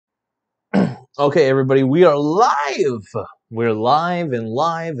Okay, everybody, we are live. We're live and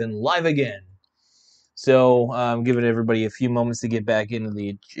live and live again. So, giving everybody a few moments to get back into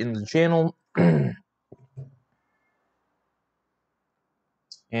the channel, and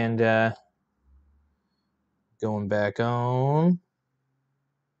going back on.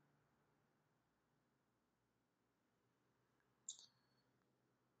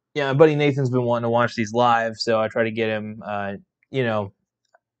 Yeah, my buddy Nathan's been wanting to watch these live, so I try to get him,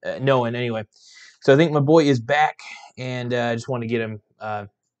 knowing anyway. So I think my boy is back, and I just want to get him.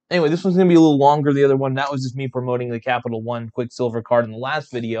 Anyway, this one's gonna be a little longer. The other one, that was just me promoting the Capital One Quicksilver card in the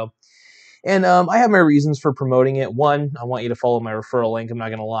last video. And I have my reasons for promoting it. One, I want you to follow my referral link. I'm not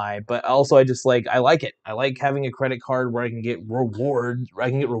gonna lie, but also I like it. I like having a credit card where I can get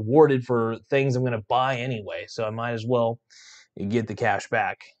rewarded for things I'm gonna buy anyway. So I might as well get the cash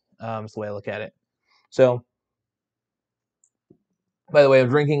back. That's the way I look at it. So, by the way, I'm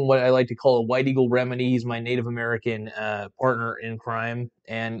drinking what I like to call a White Eagle Remedy. He's my Native American partner in crime,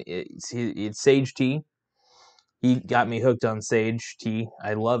 and it's sage tea. He got me hooked on sage tea.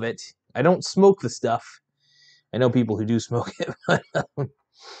 I love it. I don't smoke the stuff. I know people who do smoke it, but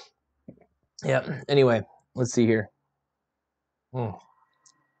yeah. Anyway, let's see here. Trying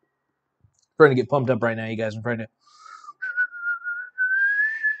to get pumped up right now, you guys.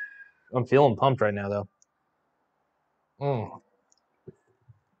 I'm feeling pumped right now, though.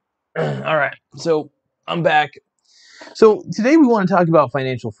 All right, so I'm back. So today we want to talk about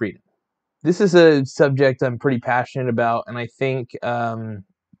financial freedom. This is a subject I'm pretty passionate about, and I think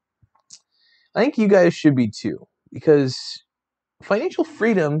you guys should be too, because financial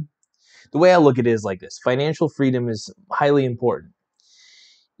freedom, the way I look at it is like this: financial freedom is highly important.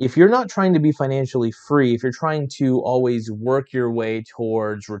 If you're not trying to be financially free, if you're trying to always work your way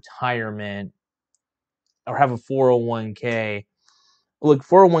towards retirement or have a 401k, look,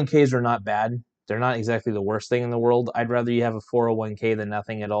 401ks are not bad. They're not exactly the worst thing in the world. I'd rather you have a 401k than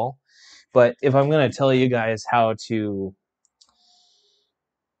nothing at all. But if I'm going to tell you guys how to,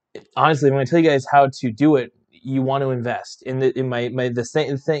 honestly, I'm going to tell you guys how to do it, you want to invest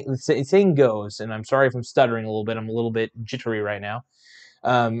the saying goes, and I'm sorry if I'm stuttering a little bit. I'm a little bit jittery right now.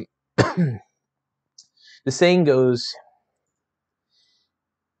 The saying goes,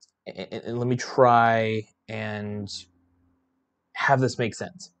 and let me try and have this make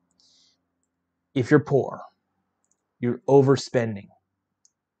sense. If you're poor, you're overspending.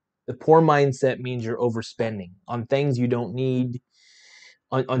 The poor mindset means you're overspending on things you don't need,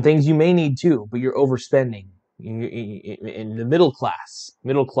 on things you may need too, but you're overspending. In the middle class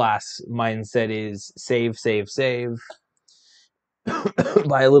mindset is save, save, save,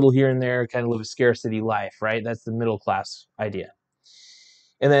 buy a little here and there, kind of live a scarcity life, right? That's the middle class idea.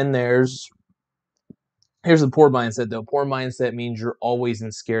 And then here's the poor mindset, though. Poor mindset means you're always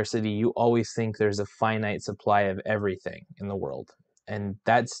in scarcity. You always think there's a finite supply of everything in the world. And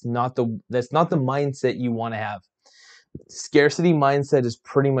that's not the mindset you want to have. Scarcity mindset is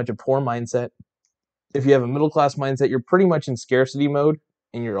pretty much a poor mindset. If you have a middle class mindset, you're pretty much in scarcity mode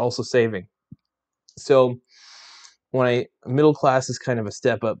and you're also saving. So middle class is kind of a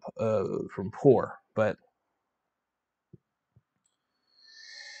step up from poor, but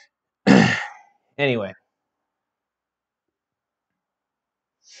anyway.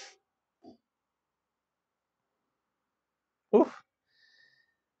 Oof.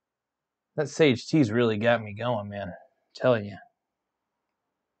 That sage tea's really got me going, man. I'm telling you.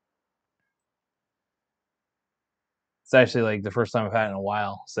 It's actually like the first time I've had it in a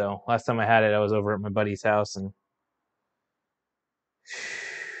while. So last time I had it, I was over at my buddy's house, and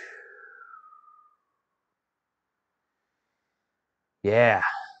yeah,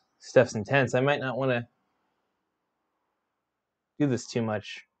 stuff's intense. I might not want to do this too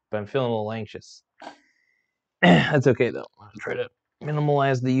much, but I'm feeling a little anxious. That's okay though. I'll try to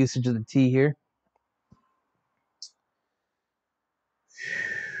minimize the usage of the tea here.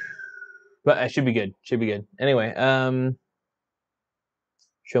 But I should be good. Anyway,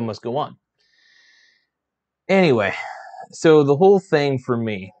 show must go on. Anyway, so the whole thing for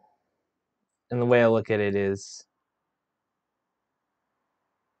me, and the way I look at it is,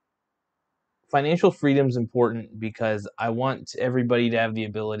 financial freedom is important because I want everybody to have the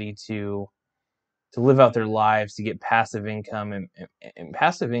ability to live out their lives, to get passive income, and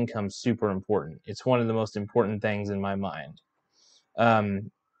passive income is super important. It's one of the most important things in my mind.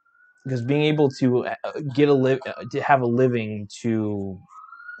 Because being able to to have a living, to,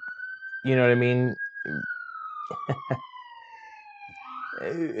 you know what I mean?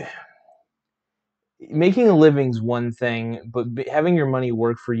 Making a living's one thing, but having your money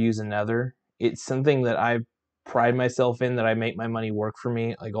work for you is another. It's something that I pride myself in, that I make my money work for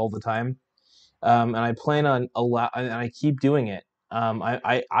me like all the time. and I plan on and I keep doing it.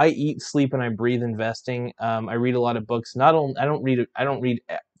 I eat, sleep, and I breathe investing. I read a lot of books. Not only I don't read.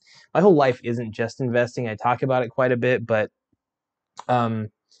 My whole life isn't just investing. I talk about it quite a bit, but um,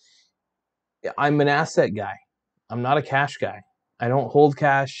 I'm an asset guy. I'm not a cash guy. I don't hold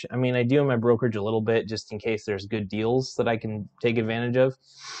cash. I mean, I do in my brokerage a little bit just in case there's good deals that I can take advantage of.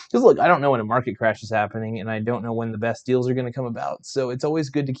 Because look, I don't know when a market crash is happening, and I don't know when the best deals are going to come about. So it's always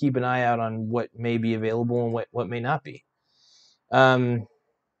good to keep an eye out on what may be available and what may not be. Um,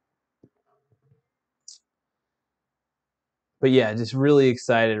 but yeah, just really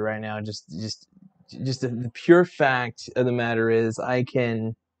excited right now. Just the pure fact of the matter is, I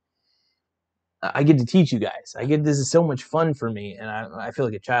get to teach you guys. This is so much fun for me, and I feel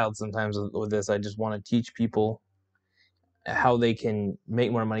like a child sometimes with this. I just want to teach people how they can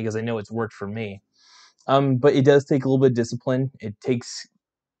make more money because I know it's worked for me. But it does take a little bit of discipline. It takes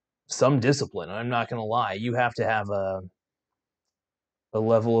some discipline. I'm not gonna lie. You have to have a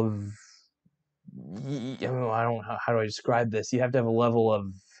level of I don't know how do I describe this. You have to have a level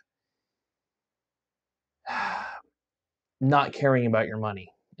of not caring about your money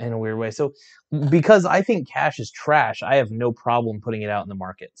in a weird way. So because I think cash is trash, I have no problem putting it out in the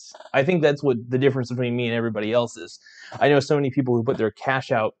markets. I think that's what the difference between me and everybody else is. I know so many people who put their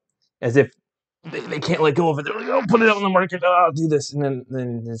cash out as if they can't let go of it. They're like, oh, put it out in the market. Oh, I'll do this. And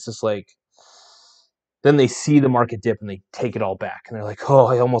then it's just like, then they see the market dip and they take it all back. And they're like, oh,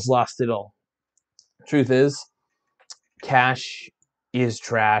 I almost lost it all. Truth is, cash is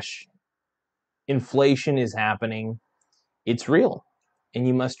trash. Inflation is happening. It's real. And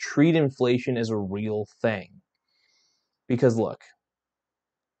you must treat inflation as a real thing. Because look,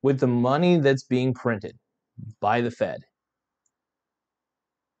 with the money that's being printed by the Fed,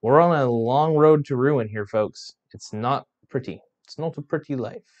 we're on a long road to ruin here, folks. It's not pretty. It's not a pretty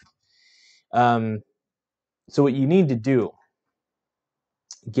life. So what you need to do,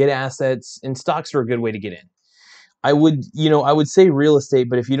 get assets, and stocks are a good way to get in. I would say real estate,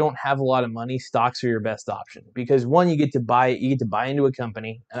 but if you don't have a lot of money, stocks are your best option because one, you get to buy into a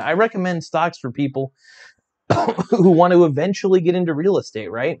company. I recommend stocks for people who want to eventually get into real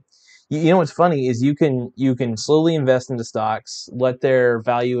estate, right? You know what's funny is you can slowly invest into stocks, let their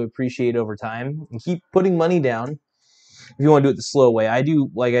value appreciate over time, and keep putting money down. If you want to do it the slow way, I do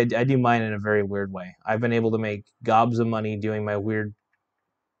mine in a very weird way. I've been able to make gobs of money doing my weird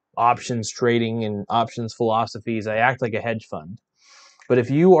options trading and options philosophies. I act like a hedge fund. But if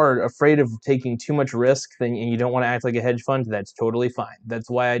you are afraid of taking too much risk and you don't want to act like a hedge fund, that's totally fine. That's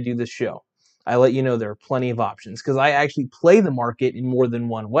why I do this show. I let you know there are plenty of options because I actually play the market in more than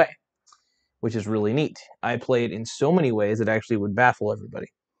one way, which is really neat. I play it in so many ways it actually would baffle everybody.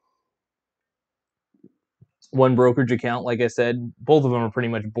 One brokerage account, like I said, both of them are pretty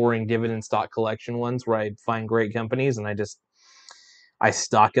much boring dividend stock collection ones where I find great companies and I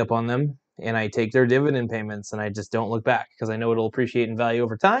stock up on them and I take their dividend payments and I just don't look back because I know it'll appreciate in value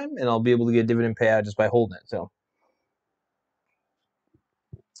over time and I'll be able to get a dividend payout just by holding it. So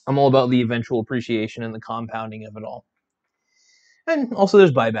I'm all about the eventual appreciation and the compounding of it all. And also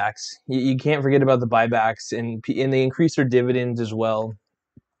there's buybacks. You can't forget about the buybacks and they increase their dividends as well.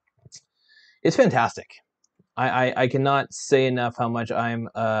 It's fantastic. I cannot say enough how much I'm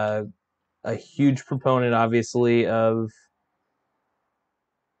a huge proponent, obviously, of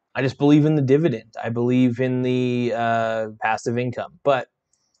I just believe in the dividend. I believe in the passive income, but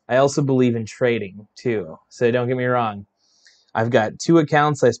I also believe in trading too. So don't get me wrong. I've got 2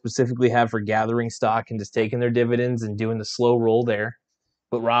 accounts I specifically have for gathering stock and just taking their dividends and doing the slow roll there.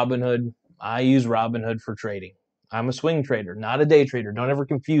 But Robinhood, I use Robinhood for trading. I'm a swing trader, not a day trader. Don't ever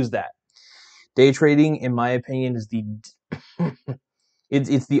confuse that. Day trading, in my opinion, is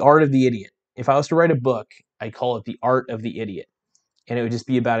it's the art of the idiot. If I was to write a book, I'd call it The Art of the Idiot. And it would just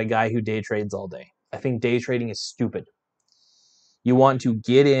be about a guy who day trades all day. I think day trading is stupid. You want to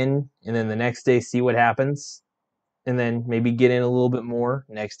get in and then the next day see what happens, and then maybe get in a little bit more,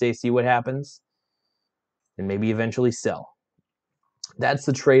 next day see what happens, and maybe eventually sell. That's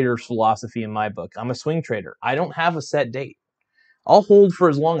the trader's philosophy in my book. I'm a swing trader. I don't have a set date. I'll hold for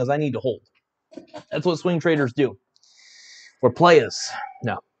as long as I need to hold. That's what swing traders do. We're players.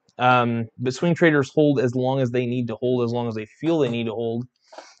 No. But swing traders hold as long as they need to hold, as long as they feel they need to hold,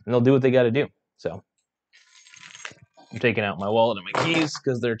 and they'll do what they got to do. So I'm taking out my wallet and my keys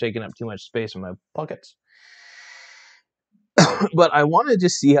because they're taking up too much space in my pockets. But I want to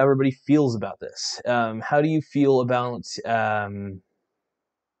just see how everybody feels about this. How do you feel about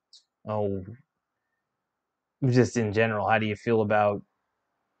just in general? How do you feel about?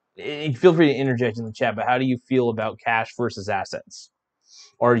 Feel free to interject in the chat. But how do you feel about cash versus assets?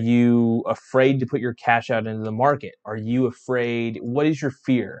 Are you afraid to put your cash out into the market? Are you afraid? What is your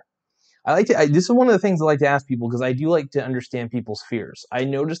fear? This is one of the things I like to ask people because I do like to understand people's fears. I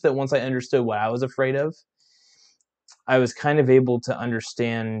noticed that once I understood what I was afraid of, I was kind of able to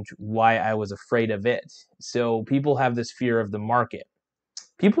understand why I was afraid of it. So people have this fear of the market.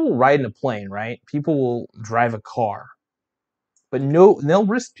 People will ride in a plane, right? People will drive a car, but no,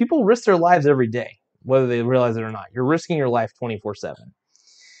 people risk their lives every day, whether they realize it or not. You're risking your life 24/7.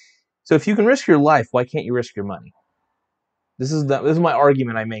 So if you can risk your life, why can't you risk your money? This is my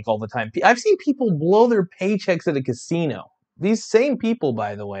argument I make all the time. I've seen people blow their paychecks at a casino. These same people,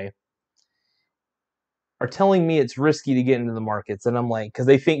 by the way, are telling me it's risky to get into the markets, and I'm like, because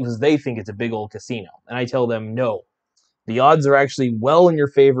they think it's a big old casino, and I tell them no. The odds are actually well in your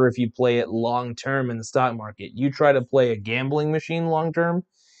favor if you play it long term in the stock market. You try to play a gambling machine long term,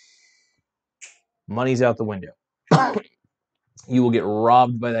 money's out the window. You will get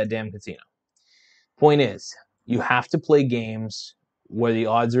robbed by that damn casino. Point is, you have to play games where the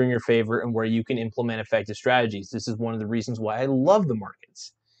odds are in your favor and where you can implement effective strategies. This is one of the reasons why I love the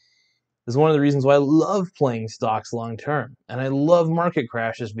markets. This is one of the reasons why I love playing stocks long term. And I love market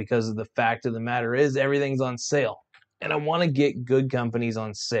crashes because of the fact of the matter is everything's on sale. And I want to get good companies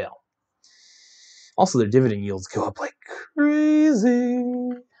on sale. Also, their dividend yields go up like crazy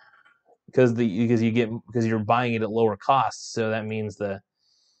because you're buying it at lower costs. So that means the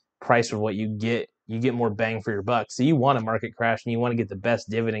price for what you get more bang for your buck. So you want a market crash and you want to get the best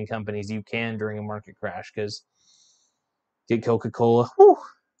dividend companies you can during a market crash because get Coca-Cola, whew,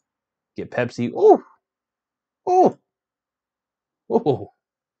 get Pepsi, oh, oh, oh,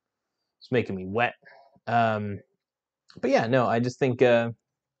 it's making me wet. But yeah, no, I just think, let's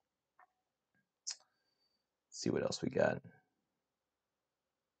see what else we got.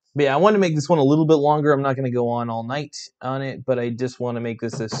 But yeah, I want to make this one a little bit longer. I'm not going to go on all night on it, but I just want to make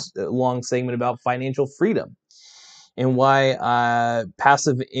this a long segment about financial freedom and why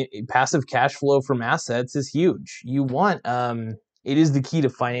passive cash flow from assets is huge. You want it is the key to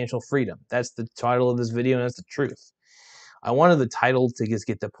financial freedom. That's the title of this video, and that's the truth. I wanted the title to just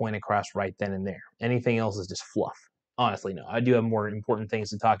get the point across right then and there. Anything else is just fluff. Honestly, no. I do have more important things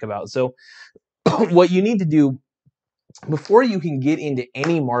to talk about. So what you need to do before you can get into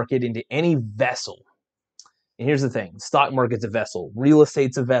any market, into any vessel, and here's the thing, stock market's a vessel, real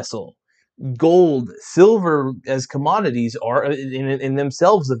estate's a vessel, gold, silver as commodities are in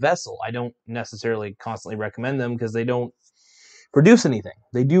themselves a vessel. I don't necessarily constantly recommend them because they don't produce anything.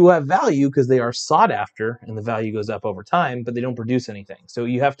 They do have value because they are sought after and the value goes up over time, but they don't produce anything. So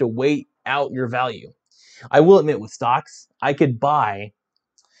you have to wait out your value. I will admit with stocks, I could buy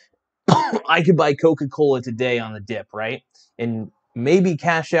Coca-Cola today on the dip, right? And maybe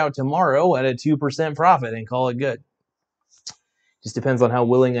cash out tomorrow at a 2% profit and call it good. Just depends on how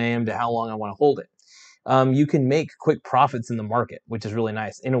willing I am to how long I want to hold it. You can make quick profits in the market, which is really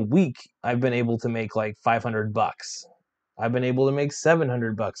nice. In a week, I've been able to make like $500. I've been able to make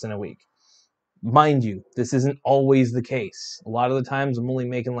 $700 in a week. Mind you, this isn't always the case. A lot of the times I'm only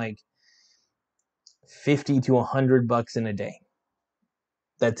making like $50 to $100 in a day.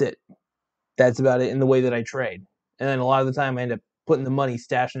 That's it. That's about it in the way that I trade. And then a lot of the time I end up putting the money,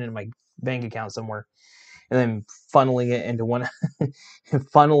 stashing it in my bank account somewhere, and then funneling it into one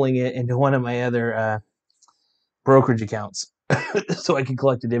of my other brokerage accounts so I can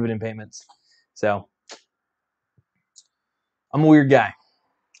collect the dividend payments. So I'm a weird guy.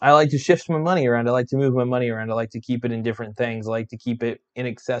 I like to shift my money around. I like to move my money around. I like to keep it in different things. I like to keep it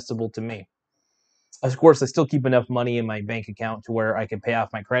inaccessible to me. Of course, I still keep enough money in my bank account to where I can pay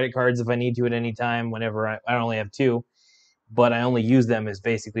off my credit cards if I need to at any time. Whenever I only have two, but I only use them as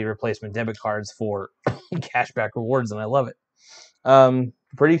basically replacement debit cards for cashback rewards, and I love it.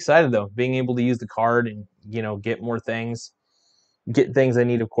 Pretty excited though, being able to use the card and get more things, get things I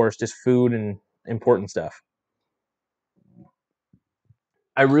need. Of course, just food and important stuff.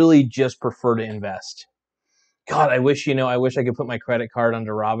 I really just prefer to invest. God, I wish I could put my credit card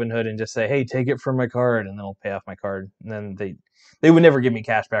under Robinhood and just say, "Hey, take it from my card," and then I'll pay off my card. And then they would never give me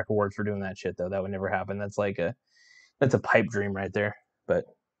cashback rewards for doing that shit, though. That would never happen. That's a pipe dream right there. But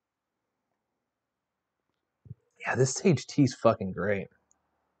yeah, this Sage tea's fucking great.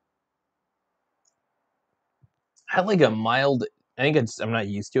 I had like a mild. I'm not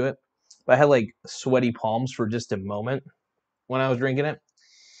used to it, but I had like sweaty palms for just a moment when I was drinking it.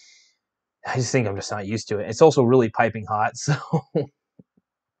 I just think I'm just not used to it. It's also really piping hot, so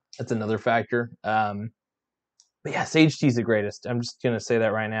that's another factor. But yeah, Sage tea's the greatest. I'm just gonna say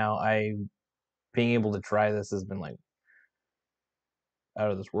that right now. Being able to try this has been like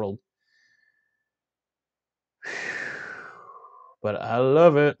out of this world. but I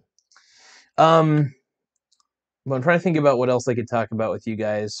love it. But I'm trying to think about what else I could talk about with you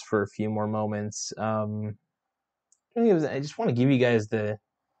guys for a few more moments. I just want to give you guys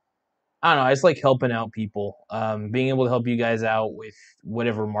I don't know. I just like helping out people. Being able to help you guys out with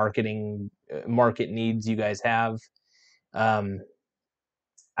whatever market needs you guys have. Um,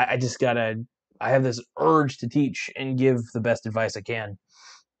 I just gotta. I have this urge to teach and give the best advice I can.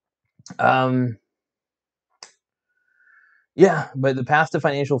 Um, yeah, but the path to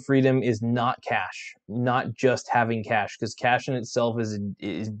financial freedom is not cash, not just having cash, because cash in itself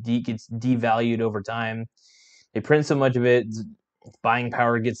gets devalued over time. They print so much of it, buying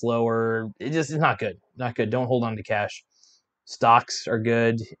power gets lower. It's not good. Not good. Don't hold on to cash. Stocks are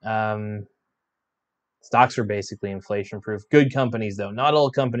good. Stocks are basically inflation proof. Good companies though. Not all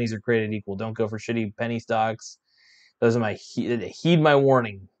companies are created equal. Don't go for shitty penny stocks. Those are my heed my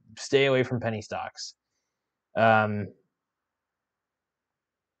warning. Stay away from penny stocks.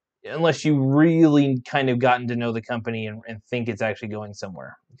 Unless you really kind of gotten to know the company and think it's actually going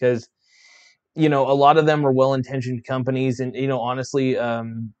somewhere, because a lot of them are well-intentioned companies, and honestly,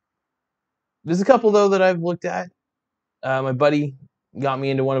 there's a couple though that I've looked at. My buddy got me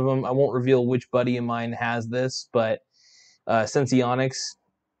into one of them. I won't reveal which buddy of mine has this, but Senseonics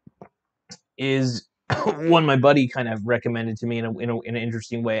is one my buddy kind of recommended to me in an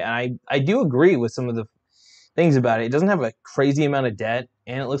interesting way, and I do agree with some of the things about it. It doesn't have a crazy amount of debt,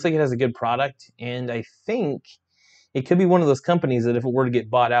 and it looks like it has a good product, and I think it could be one of those companies that if it were to get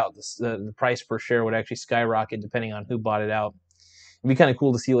bought out, the price per share would actually skyrocket depending on who bought it out. It'd be kind of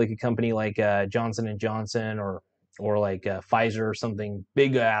cool to see like a company like Johnson and Johnson or like Pfizer or something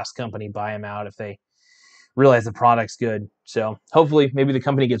big ass company buy them out if they realize the product's good. So hopefully, maybe the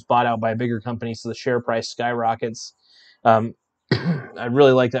company gets bought out by a bigger company, so the share price skyrockets. I'd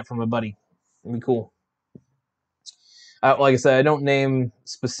really like that from a buddy. It'd be cool. Like I said, I don't name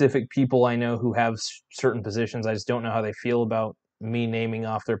specific people I know who have certain positions. I just don't know how they feel about me naming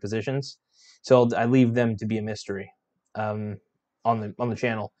off their positions, so I leave them to be a mystery on the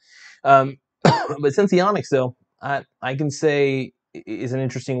channel. But Senseonics, though, I can say is an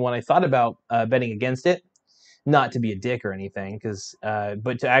interesting one. I thought about betting against it, not to be a dick or anything,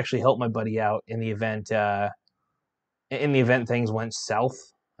 but to actually help my buddy out in the event things went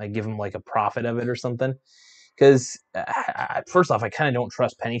south. I give him like a profit of it or something. Because first off, I kind of don't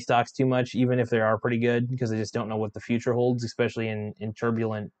trust penny stocks too much, even if they are pretty good, because I just don't know what the future holds, especially in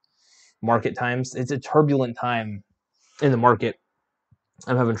turbulent market times. It's a turbulent time in the market.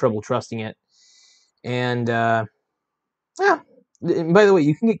 I'm having trouble trusting it. And yeah, by the way,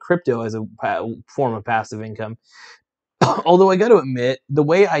 you can get crypto as a form of passive income. Although I got to admit, the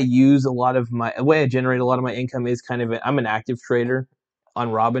way I generate a lot of my income is I'm an active trader on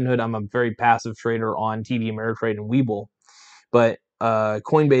Robinhood. I'm a very passive trader on TD Ameritrade and Webull. But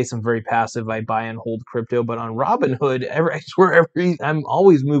Coinbase, I'm very passive. I buy and hold crypto. But on Robinhood, I'm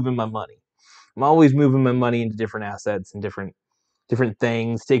always moving my money. I'm always moving my money into different assets and different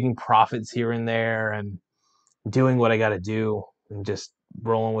things, taking profits here and there, and doing what I got to do, and just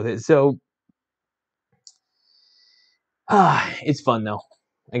rolling with it. So, it's fun though.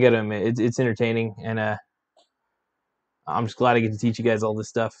 I got to admit, it's entertaining, and I'm just glad I get to teach you guys all this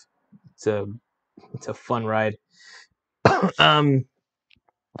stuff. It's a fun ride. um,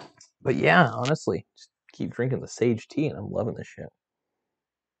 but yeah, honestly, just keep drinking the sage tea, and I'm loving this shit.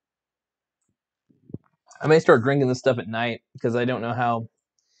 I may start drinking this stuff at night because I don't know how.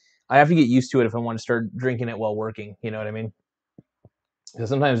 I have to get used to it if I want to start drinking it while working. You know what I mean? Because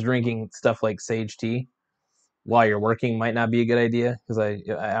sometimes drinking stuff like sage tea while you're working might not be a good idea. Because I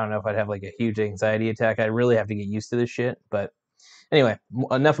don't know if I'd have like a huge anxiety attack. I really have to get used to this shit. But anyway,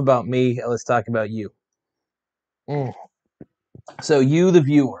 enough about me. Let's talk about you. Mm. So you, the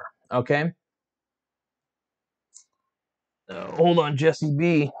viewer, okay? Hold on, Jesse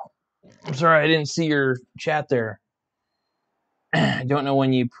B. I'm sorry I didn't see your chat there. I don't know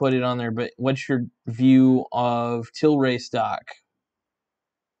when you put it on there, but what's your view of Tilray stock?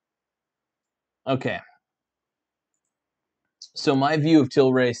 Okay. So my view of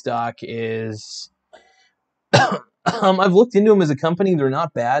Tilray stock is, I've looked into them as a company. They're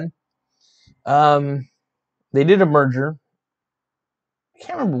not bad. They did a merger. I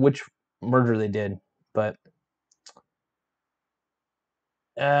can't remember which merger they did, but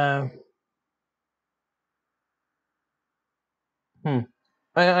uh,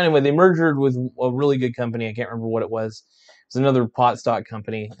 anyway, they merged with a really good company. I can't remember what it was. It's another pot stock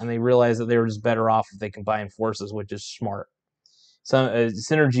company, and they realized that they were just better off if they combined forces, which is smart. Some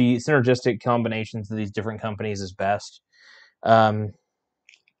synergistic combinations of these different companies is best. Yeah,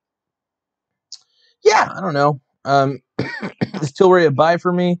 I don't know. Is Tilray a buy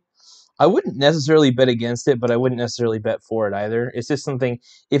for me? I wouldn't necessarily bet against it, but I wouldn't necessarily bet for it either. It's just something,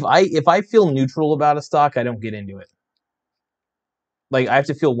 if I feel neutral about a stock, I don't get into it. Like, I have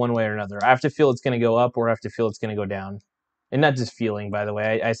to feel one way or another. I have to feel it's going to go up, or I have to feel it's going to go down. And not just feeling, by the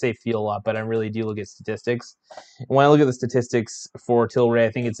way. I say feel a lot, but I really do look at statistics. And when I look at the statistics for Tilray,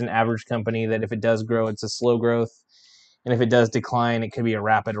 I think it's an average company that if it does grow, it's a slow growth. And if it does decline, it could be a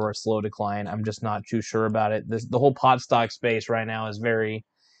rapid or a slow decline. I'm just not too sure about it. The whole pot stock space right now is very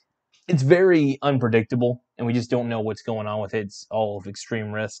unpredictable, and we just don't know what's going on with it. It's all of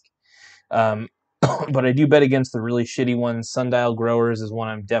extreme risk. But I do bet against the really shitty ones. Sundial Growers is one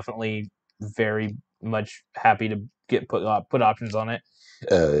I'm definitely very much happy to get put options on it.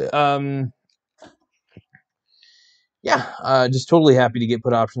 Just totally happy to get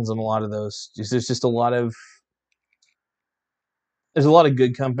put options on a lot of those. There's just a lot of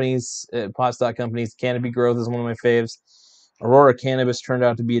good companies, pot stock companies. Canopy Growth is one of my faves. Aurora Cannabis turned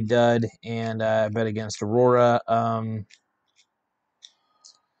out to be a dud, and I bet against Aurora.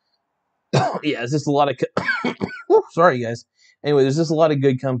 Yeah, it's just a lot of. Sorry, guys. Anyway, there's just a lot of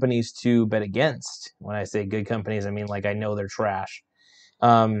good companies to bet against. When I say good companies, I mean like I know they're trash.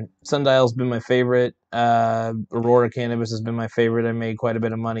 Sundial's been my favorite. Aurora Cannabis has been my favorite. I made quite a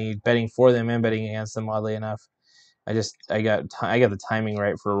bit of money betting for them and betting against them. Oddly enough, I got the timing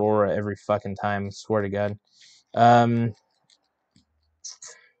right for Aurora every fucking time. I swear to God.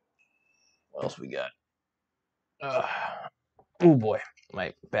 What else we got? Oh boy,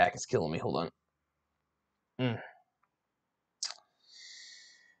 my back is killing me. Hold on.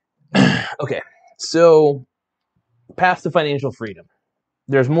 Okay, so path to financial freedom.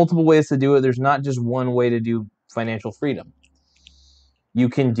 There's multiple ways to do it. There's not just one way to do financial freedom. You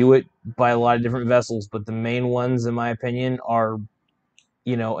can do it by a lot of different vessels, but the main ones, in my opinion, are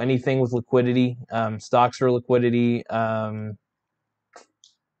anything with liquidity. Stocks are liquidity. God,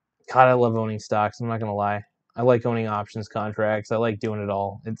 I love owning stocks. I'm not gonna lie. I like owning options contracts. I like doing it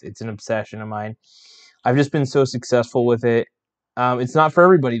all. It's an obsession of mine. I've just been so successful with it. It's not for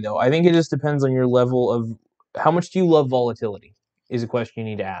everybody though. I think it just depends on your level of how much do you love volatility is a question you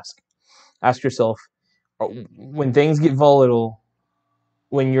need to ask. Ask yourself, when things get volatile,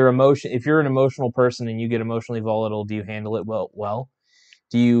 if you're an emotional person and you get emotionally volatile, do you handle it well?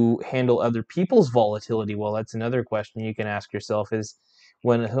 Do you handle other people's volatility well? That's another question you can ask yourself is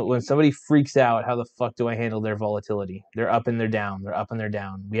when somebody freaks out, how the fuck do I handle their volatility? They're up and they're down. They're up and they're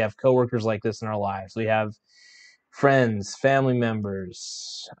down. We have coworkers like this in our lives. We have friends, family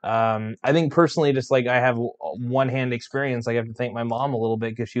members. I think personally, just like I have one-hand experience, I have to thank my mom a little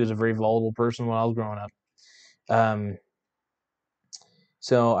bit because she was a very volatile person when I was growing up.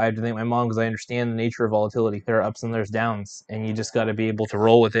 So I have to thank my mom because I understand the nature of volatility. There are ups and there's downs, and you just got to be able to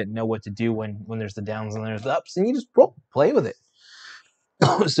roll with it and know what to do when there's the downs and there's the ups, and you just play with it.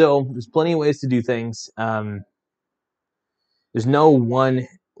 So there's plenty of ways to do things. There's no one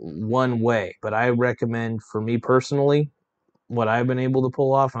way, but I recommend, for me personally, what I've been able to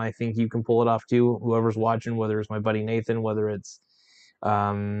pull off, and I think you can pull it off too. Whoever's watching, whether it's my buddy Nathan, whether it's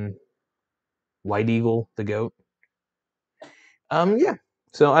White Eagle, the goat. Yeah.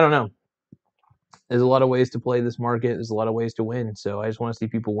 So I don't know. There's a lot of ways to play this market. There's a lot of ways to win. So I just want to see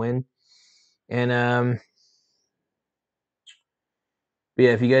people win. And but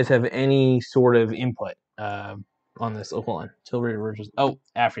yeah, if you guys have any sort of input on this, hold on. Tilray versus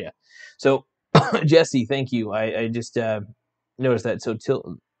Aphria. So Jesse, thank you. I just noticed that.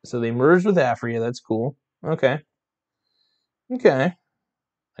 So they merged with Aphria. That's cool. Okay. I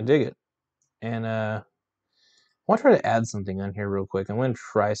dig it. And I want to try to add something on here real quick. I'm going to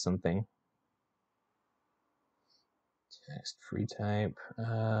try something. Text free type.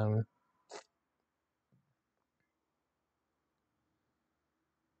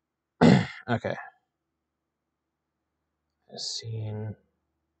 Okay. Scene.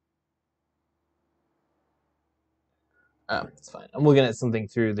 Oh, it's fine. I'm looking at something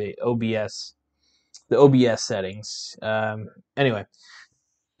through the OBS settings. Anyway,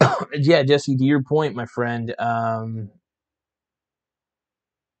 yeah, Jesse, to your point, my friend.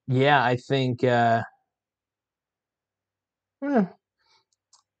 Yeah, I think Tilray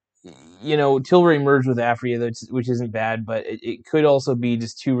merged with Aphria, which isn't bad, but it could also be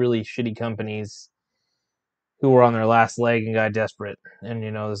just two really shitty companies who were on their last leg and got desperate, and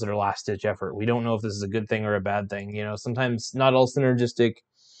this is their last ditch effort. We don't know if this is a good thing or a bad thing. Sometimes not all synergistic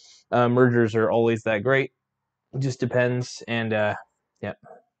mergers are always that great. It just depends, and yeah.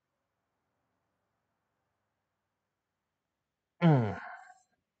 I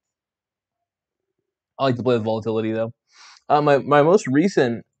like to play with volatility though. My most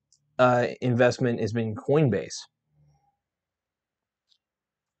recent investment has been Coinbase.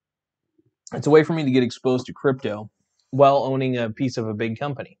 It's a way for me to get exposed to crypto while owning a piece of a big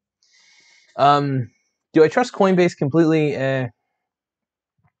company. Do I trust Coinbase completely?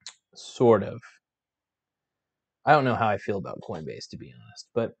 Sort of. I don't know how I feel about Coinbase, to be honest,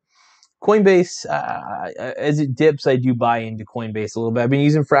 but Coinbase, as it dips, I do buy into Coinbase a little bit. I've been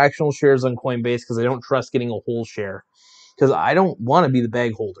using fractional shares on Coinbase because I don't trust getting a whole share, because I don't want to be the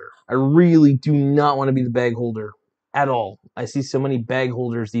bag holder. I really do not want to be the bag holder at all. I see so many bag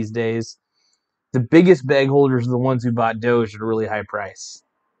holders these days. The biggest bag holders are the ones who bought Doge at a really high price.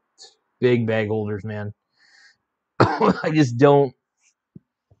 Big bag holders, man. I just don't,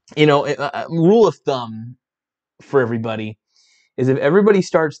 rule of thumb for everybody is if everybody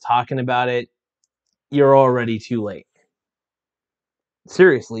starts talking about it, you're already too late.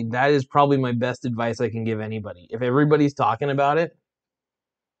 Seriously, that is probably my best advice I can give anybody. If everybody's talking about it,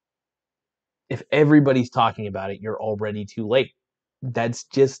 you're already too late. That's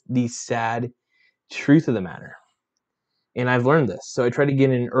just the sad truth of the matter. And I've learned this. So I try to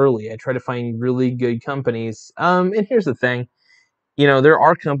get in early. I try to find really good companies. And here's the thing. There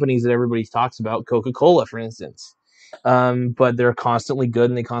are companies that everybody talks about, Coca-Cola, for instance. But they're constantly good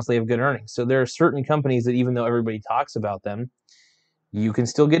and they constantly have good earnings. So there are certain companies that even though everybody talks about them, you can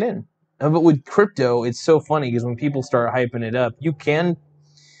still get in. But with crypto, it's so funny because when people start hyping it up,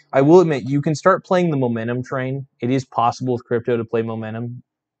 I will admit, you can start playing the momentum train. It is possible with crypto to play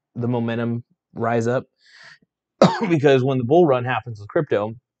the momentum rise up. Because when the bull run happens with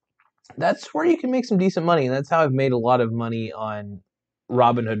crypto, that's where you can make some decent money. And that's how I've made a lot of money on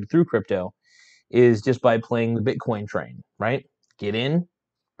Robinhood through crypto, is just by playing the Bitcoin train, right? Get in,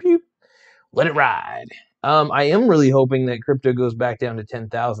 pew, let it ride. I am really hoping that crypto goes back down to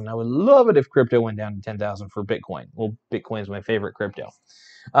 10,000. I would love it if crypto went down to 10,000 for Bitcoin. Well, Bitcoin is my favorite crypto.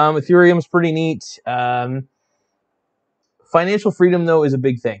 Ethereum's pretty neat. Financial freedom, though, is a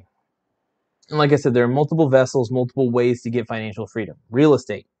big thing. And like I said, there are multiple vessels, multiple ways to get financial freedom. Real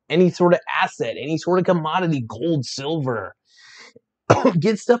estate, any sort of asset, any sort of commodity, gold, silver.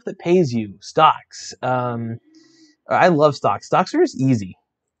 Get stuff that pays you. Stocks. I love stocks. Stocks are just easy.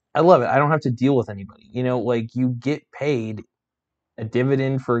 I love it. I don't have to deal with anybody. Like you get paid a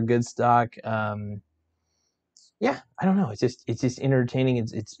dividend for a good stock. Yeah, I don't know. It's just entertaining.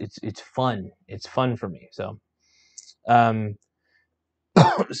 It's fun. It's fun for me. So,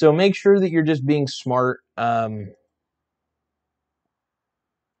 so make sure that you're just being smart.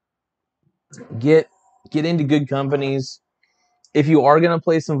 Get into good companies. If you are gonna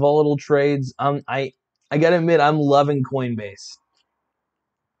play some volatile trades, I gotta admit I'm loving Coinbase.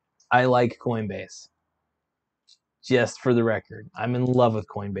 I like Coinbase. Just for the record, I'm in love with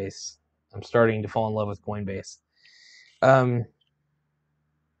Coinbase. I'm starting to fall in love with Coinbase.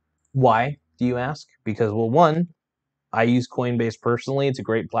 Why, do you ask? Because, well, one, I use Coinbase personally. It's a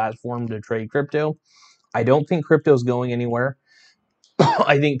great platform to trade crypto. I don't think crypto is going anywhere.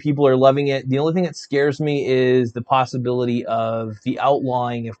 I think people are loving it. The only thing that scares me is the possibility of the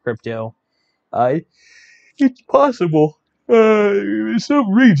outlawing of crypto. It's possible.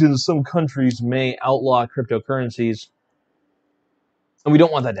 Some regions, some countries may outlaw cryptocurrencies, and we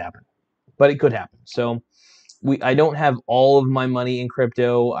don't want that to happen, but it could happen. So I don't have all of my money in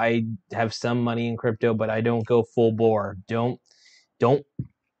crypto. I have some money in crypto, but I don't go full bore. Don't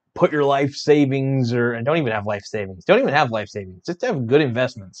put your life savings and don't even have life savings. Don't even have life savings. Just have good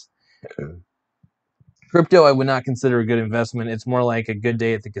investments. Crypto, I would not consider a good investment. It's more like a good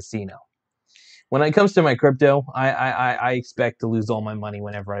day at the casino. When it comes to my crypto, I expect to lose all my money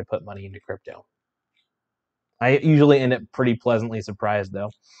whenever I put money into crypto. I usually end up pretty pleasantly surprised,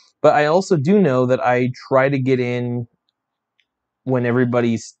 though. But I also do know that I try to get in when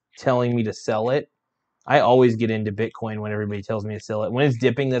everybody's telling me to sell it. I always get into Bitcoin when everybody tells me to sell it. When it's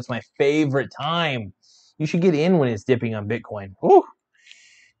dipping, that's my favorite time. You should get in when it's dipping on Bitcoin. Whew.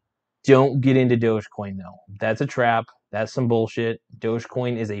 Don't get into Dogecoin, though. That's a trap. That's some bullshit.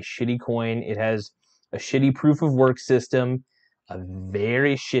 Dogecoin is a shitty coin. It has a shitty proof of work system. A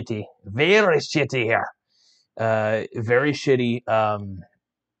very shitty here. Very shitty.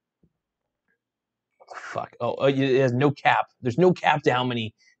 Fuck. Oh, it has no cap. There's no cap to how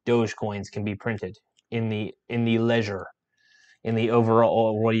many Dogecoins can be printed in the ledger, in the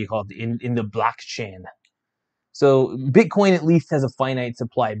overall, what do you call it, in the blockchain. So Bitcoin at least has a finite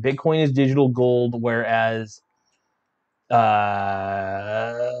supply. Bitcoin is digital gold, whereas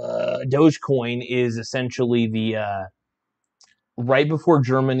Dogecoin is essentially the right before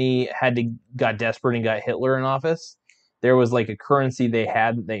Germany got desperate and got Hitler in office. There was like a currency they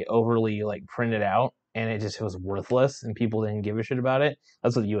had that they overly like printed out, and it was worthless, and people didn't give a shit about it.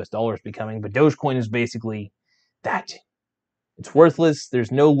 That's what the U.S. dollar is becoming. But Dogecoin is basically that. It's worthless.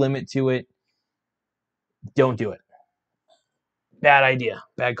 There's no limit to it. Don't do it. Bad idea.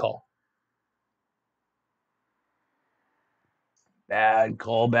 Bad call. Bad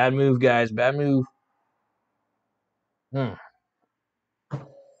call. Bad move, guys. Bad move. Hmm.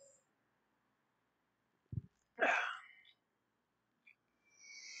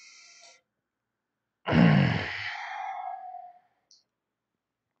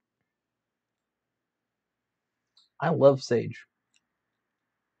 I love Sage.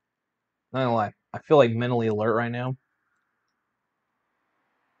 Not gonna lie. I feel like mentally alert right now.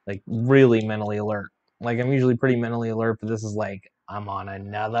 Like really mentally alert. Like I'm usually pretty mentally alert, but this is like I'm on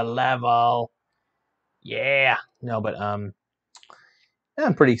another level. Yeah. No, but yeah,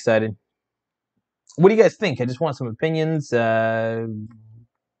 I'm pretty excited. What do you guys think? I just want some opinions. Try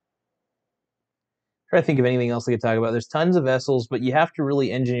to think of anything else I could talk about. There's tons of vessels, but you have to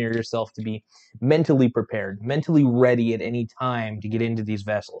really engineer yourself to be mentally prepared, mentally ready at any time to get into these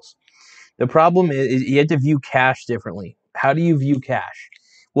vessels. The problem is you have to view cash differently. How do you view cash?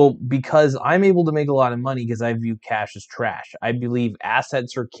 Well, because I'm able to make a lot of money because I view cash as trash. I believe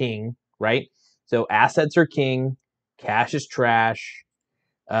assets are king, right? So assets are king, cash is trash.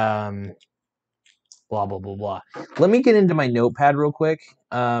 Blah blah blah blah. Let me get into my notepad real quick,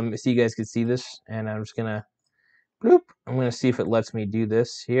 so you guys can see this, and I'm just gonna bloop. I'm gonna see if it lets me do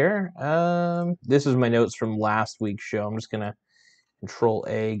this here. This is my notes from last week's show. I'm just gonna Control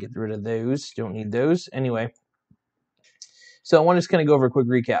A, get rid of those. Don't need those anyway. So I want to just kind of go over a quick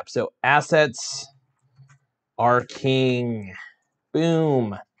recap. So assets are king.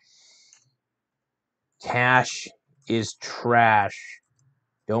 Boom. Cash is trash.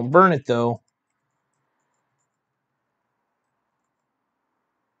 Don't burn it though.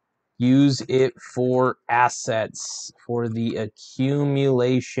 Use it for assets, for the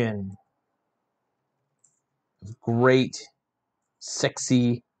accumulation of great,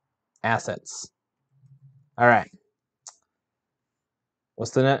 sexy assets. All right.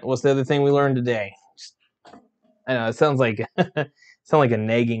 What's the other thing we learned today? I know it sounds like a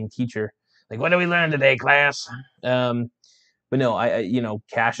nagging teacher. Like, what did we learn today, class? But no,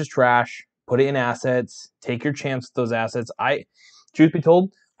 cash is trash. Put it in assets. Take your chance with those assets. Truth be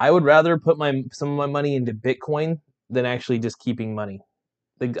told, I would rather put some of my money into Bitcoin than actually just keeping money.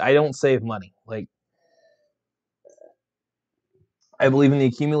 Like, I don't save money. Like, I believe in the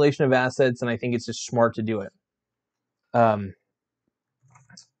accumulation of assets, and I think it's just smart to do it.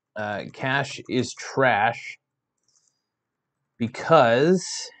 Cash is trash because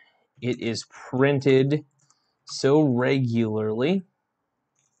it is printed so regularly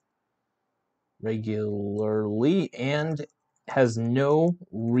and has no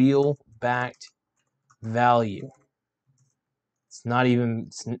real backed value. It's not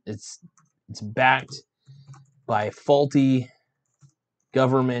even it's backed by faulty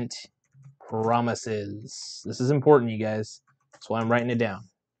government promises. This is important, you guys. That's why I'm writing it down.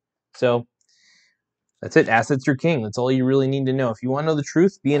 So that's it. Assets are king. That's all you really need to know. If you want to know the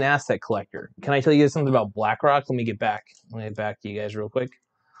truth, be an asset collector. Can I tell you guys something about BlackRock? Let me get back to you guys real quick.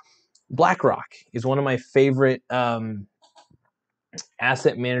 BlackRock is one of my favorite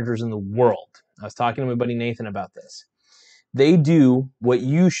asset managers in the world. I was talking to my buddy Nathan about this. They do what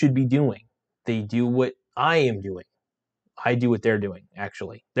you should be doing. They do what I am doing. I do what they're doing,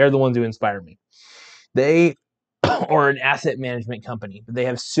 actually. They're the ones who inspire me. They are an asset management company, but they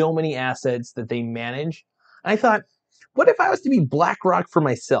have so many assets that they manage. I thought, what if I was to be BlackRock for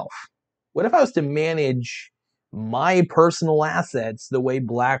myself? What if I was to manage my personal assets the way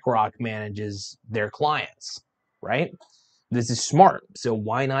BlackRock manages their clients, right? This is smart, so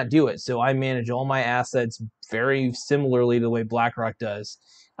why not do it? So I manage all my assets very similarly to the way BlackRock does.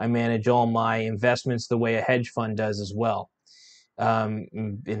 I manage all my investments the way a hedge fund does as well,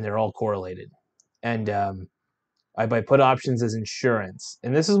 and they're all correlated. And I buy put options as insurance,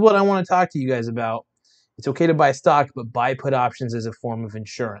 and this is what I want to talk to you guys about. It's okay to buy stock, but buy put options as a form of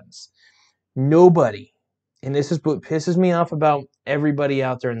insurance. Nobody, and this is what pisses me off about everybody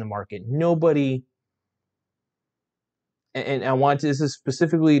out there in the market. Nobody, and this is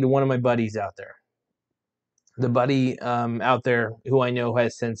specifically to one of my buddies out there. The buddy out there who I know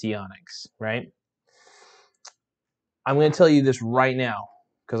has Senseonics, right? I'm going to tell you this right now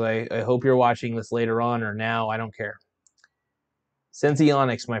because I hope you're watching this later on or now. I don't care.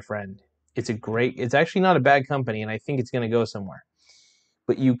 Senseonics, my friend. It's actually not a bad company, and I think it's going to go somewhere.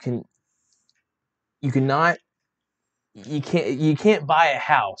 But you can't buy a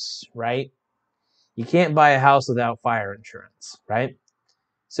house, right? You can't buy a house without fire insurance, right?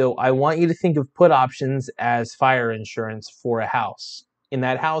 So I want you to think of put options as fire insurance for a house. And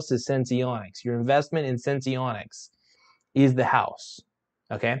that house is Senseonics. Your investment in Senseonics is the house.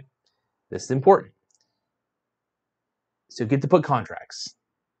 Okay? This is important. So get the put contracts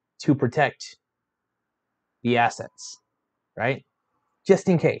to protect the assets, right? Just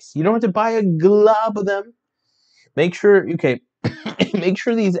in case. You don't have to buy a glob of them. Make sure, okay, make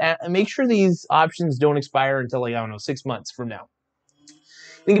sure these options don't expire until, like, I don't know, 6 months from now.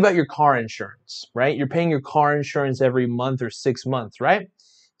 Think about your car insurance, right? You're paying your car insurance every month or 6 months, right?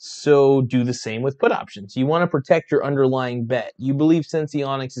 So do the same with put options. You want to protect your underlying bet. You believe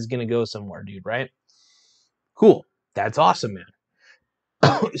Senseonics is going to go somewhere, dude, right? Cool. That's awesome, man.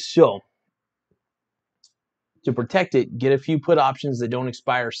 So to protect it, get a few put options that don't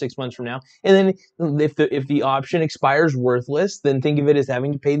expire 6 months from now. And then if the option expires worthless, then think of it as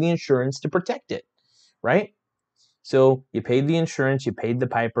having to pay the insurance to protect it, right? So you paid the insurance, you paid the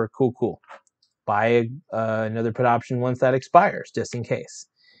piper, cool. Buy another put option once that expires, just in case.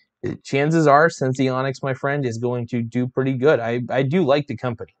 Chances are Senseonics, my friend, is going to do pretty good. I do like the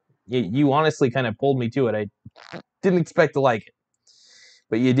company. You honestly kind of pulled me to it. I didn't expect to like it.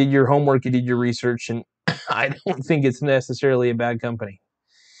 But you did your homework, you did your research, and I don't think it's necessarily a bad company.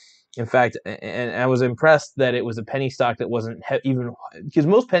 In fact, and I was impressed that it was a penny stock that wasn't even, because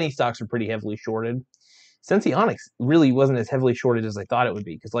most penny stocks are pretty heavily shorted. Senseonics really wasn't as heavily shorted as I thought it would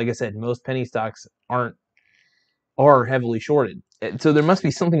be, because like I said, most penny stocks are heavily shorted. So there must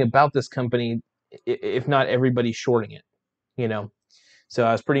be something about this company, if not everybody's shorting it, you know. So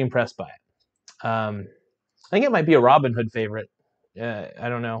I was pretty impressed by it. I think it might be a Robinhood favorite. I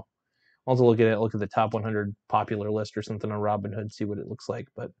don't know. I'll have to look at the top 100 popular list or something on Robinhood, see what it looks like.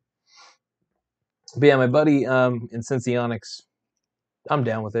 But yeah, my buddy in Senseonics, I'm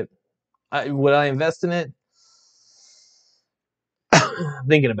down with it. Would I invest in it?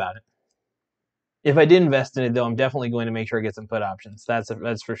 Thinking about it. If I did invest in it, though, I'm definitely going to make sure I get some put options. That's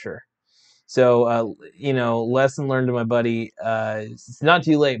for sure. So, lesson learned to my buddy. It's not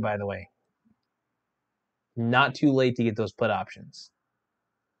too late, by the way. Not too late to get those put options.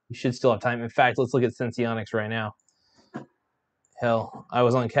 You should still have time. In fact, let's look at Senseonics right now. Hell, I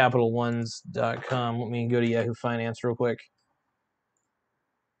was on CapitalOnes.com. Let me go to Yahoo Finance real quick.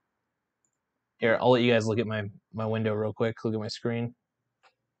 Here, I'll let you guys look at my window real quick. Look at my screen.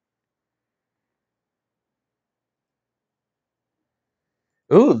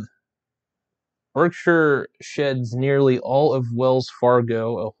 Ooh, Berkshire sheds nearly all of Wells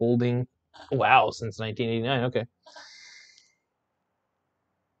Fargo, a holding. Wow, since 1989. Okay.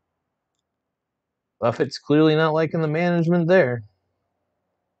 Buffett's clearly not liking the management there.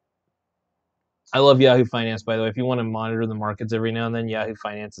 I love Yahoo Finance, by the way. If you want to monitor the markets every now and then, Yahoo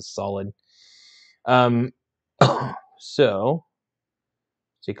Finance is solid. So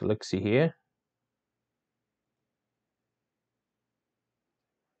take a look. See here.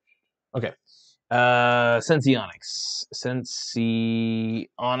 Okay. Senseonics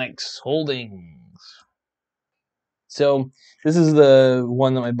Holdings. So this is the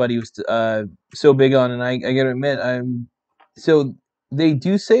one that my buddy was so big on, and I gotta admit, so they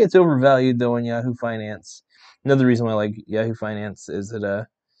do say it's overvalued though on Yahoo Finance. Another reason why I like Yahoo Finance is that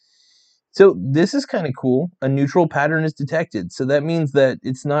so this is kind of cool. A neutral pattern is detected, so that means that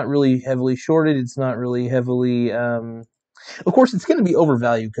it's not really heavily shorted. It's not really heavily. Of course, it's going to be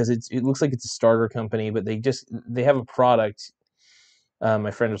overvalued because it looks like it's a starter company, but they have a product.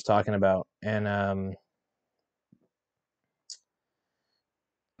 My friend was talking about, and I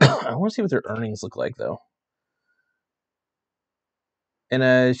want to see what their earnings look like though.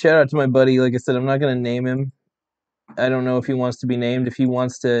 And shout out to my buddy. Like I said, I'm not going to name him. I don't know if he wants to be named. If he's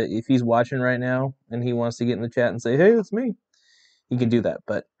watching right now and he wants to get in the chat and say, "Hey, that's me," he can do that.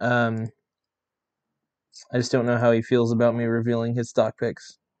 But I just don't know how he feels about me revealing his stock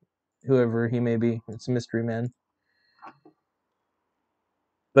picks. Whoever he may be, it's a mystery man.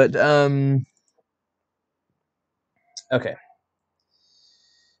 But okay.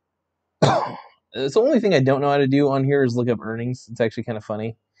 The only thing I don't know how to do on here is look up earnings. It's actually kind of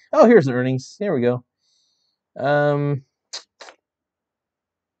funny. Oh, here's the earnings. There we go.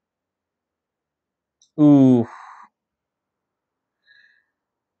 Ooh,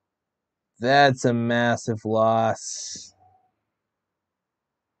 that's a massive loss.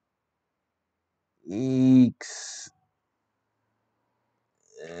 Eeks.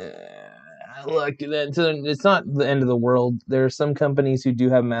 Look, it's not the end of the world. There are some companies who do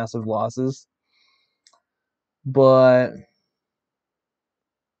have massive losses, but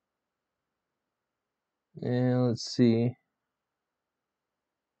let's see.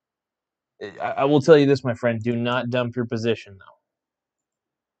 I will tell you this, my friend. Do not dump your position, though.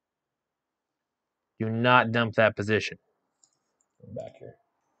 Do not dump that position. Go back here.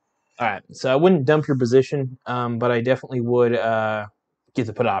 All right, so I wouldn't dump your position, but I definitely would get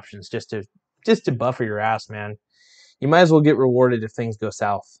to put options just to buffer your ass, man. you might as well get rewarded if things go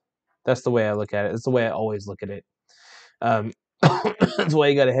south. That's the way I look at it. That's the way I always look at it. That's why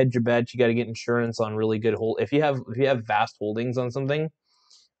you got to hedge your bets. You got to get insurance on really good hold. If you have vast holdings on something,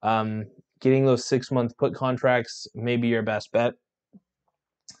 getting those 6-month put contracts may be your best bet.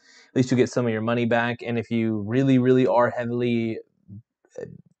 At least you get some of your money back. And if you really, really are heavily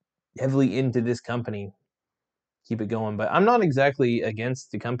into this company, keep it going. But I'm not exactly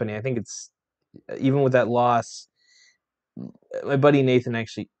against the company. I think it's, even with that loss, my buddy Nathan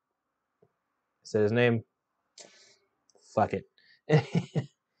actually said his name. Fuck it.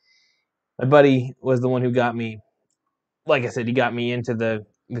 My buddy was the one who got me. Like I said, he got me into the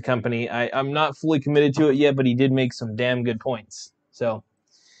company. I'm not fully committed to it yet, but he did make some damn good points. So,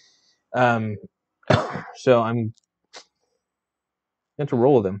 so I'm going to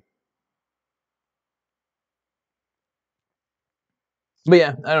roll with him. But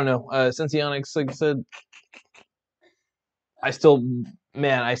yeah, I don't know. Senseonics, like I said, I still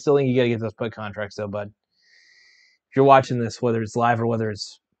think you got to get those put contracts though, bud. If you're watching this, whether it's live or whether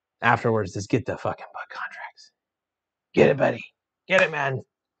it's afterwards, just get the fucking put contracts. Get it, buddy. Get it, man.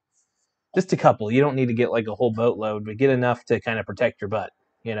 Just a couple. You don't need to get like a whole boatload, but get enough to kind of protect your butt,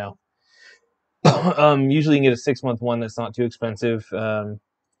 you know. Usually you can get a 6-month one that's not too expensive. But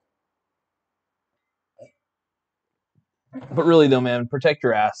really though, man, protect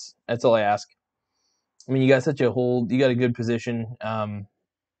your ass. That's all I ask. I mean, you got a good position.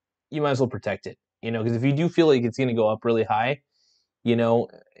 You might as well protect it, you know, because if you do feel like it's going to go up really high, you know,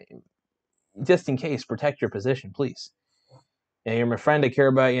 just in case, protect your position, please. And you're my friend, I care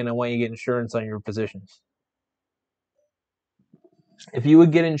about you, and I want you to get insurance on your positions. If you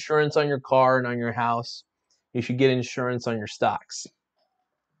would get insurance on your car and on your house, you should get insurance on your stocks.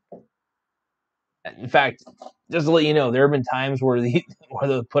 In fact, just to let you know, there have been times where the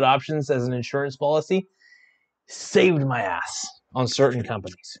put options as an insurance policy saved my ass on certain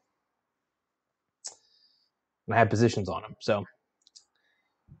companies. And I had positions on them, so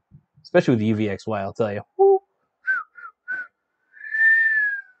especially with the UVXY, I'll tell you.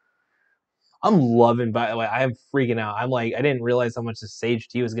 I'm loving, by the way, I'm freaking out. I'm like, I didn't realize how much the Sage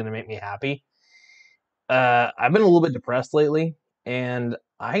T was going to make me happy. I've been a little bit depressed lately, and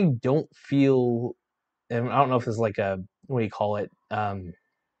I don't feel, and I don't know if it's like a, what do you call it?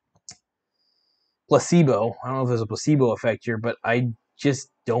 Placebo. I don't know if there's a placebo effect here, but I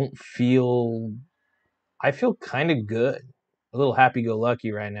just don't feel, I feel kind of good. A little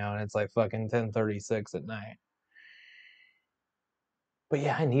happy-go-lucky right now, and it's like fucking 10:36 at night. But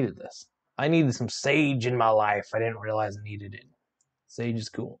yeah, I needed this. I needed some sage in my life. I didn't realize I needed it. Sage is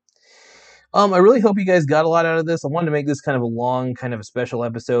cool. I really hope you guys got a lot out of this. I wanted to make this kind of a long, kind of a special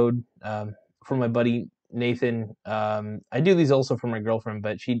episode for my buddy Nathan. I do these also for my girlfriend,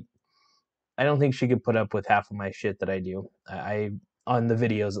 but I don't think she could put up with half of my shit that I do. I on the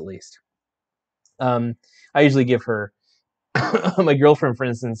videos at least. I usually give her my girlfriend, for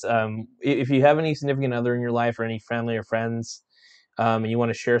instance. If you have any significant other in your life or any family or friends, and you want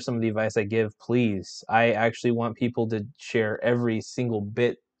to share some of the advice I give, please. I actually want people to share every single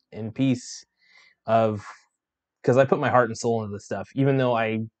bit and piece of, because I put my heart and soul into this stuff. Even though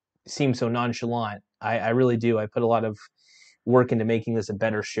I seem so nonchalant, I really do. I put a lot of work into making this a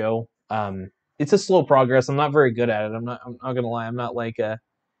better show. It's a slow progress. I'm not very good at it. I'm not gonna lie. I'm not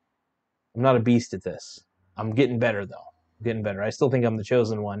a beast at this. I'm getting better though. I'm getting better. I still think I'm the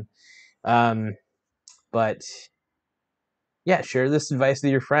chosen one. But yeah, share this advice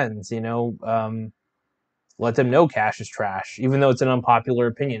with your friends. You know, let them know cash is trash, even though it's an unpopular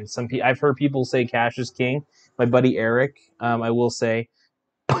opinion. I've heard people say cash is king. My buddy Eric, I will say,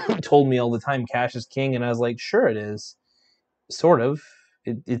 told me all the time cash is king, and I was like, sure it is, sort of.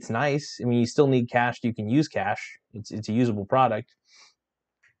 It's nice. I mean, you still need cash. You can use cash. It's a usable product,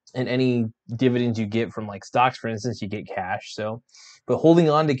 and any dividends you get from like stocks, for instance, you get cash. So, but holding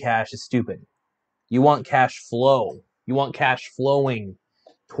on to cash is stupid. You want cash flow. You want cash flowing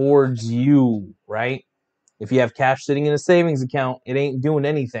towards you, right? If you have cash sitting in a savings account, it ain't doing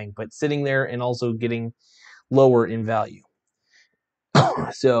anything but sitting there and also getting lower in value.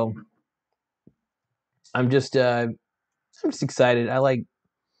 So I'm just excited. I like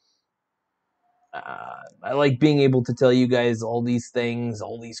being able to tell you guys all these things,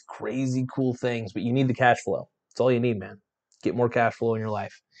 all these crazy cool things, but you need the cash flow. That's all you need, man. Get more cash flow in your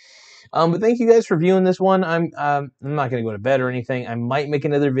life. But thank you guys for viewing this one. I'm not gonna go to bed or anything. I might make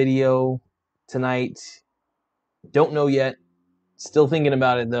another video tonight. Don't know yet. Still thinking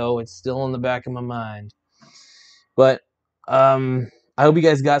about it though. It's still in the back of my mind. But I hope you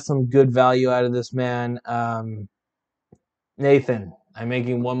guys got some good value out of this, man. Nathan, I'm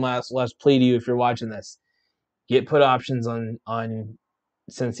making one last plea to you if you're watching this. Get put options on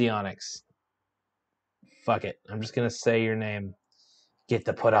Senseonics. Fuck it. I'm just gonna say your name. Get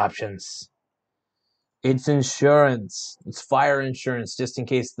the put options. It's insurance. It's fire insurance, just in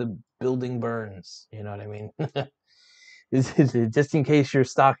case the building burns. You know what I mean? Just in case your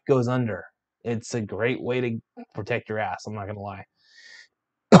stock goes under. It's a great way to protect your ass. I'm not gonna lie.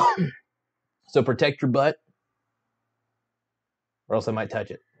 So protect your butt, or else I might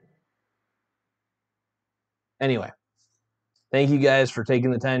touch it. Anyway, thank you guys for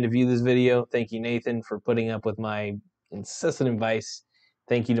taking the time to view this video. Thank you, Nathan, for putting up with my incessant advice.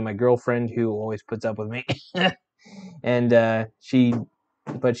 Thank you to my girlfriend who always puts up with me. And she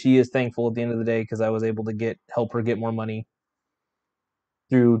is thankful at the end of the day because I was able to help her get more money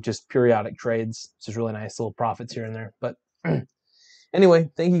through just periodic trades. It's just really nice little profits here and there. But anyway,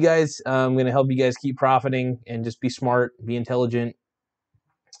 thank you guys. I'm going to help you guys keep profiting and just be smart, be intelligent.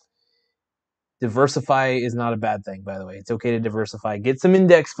 Diversify is not a bad thing, by the way. It's okay to diversify. Get some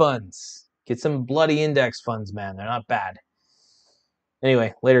index funds. Get some bloody index funds, man. They're not bad.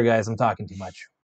 Anyway, later, guys. I'm talking too much.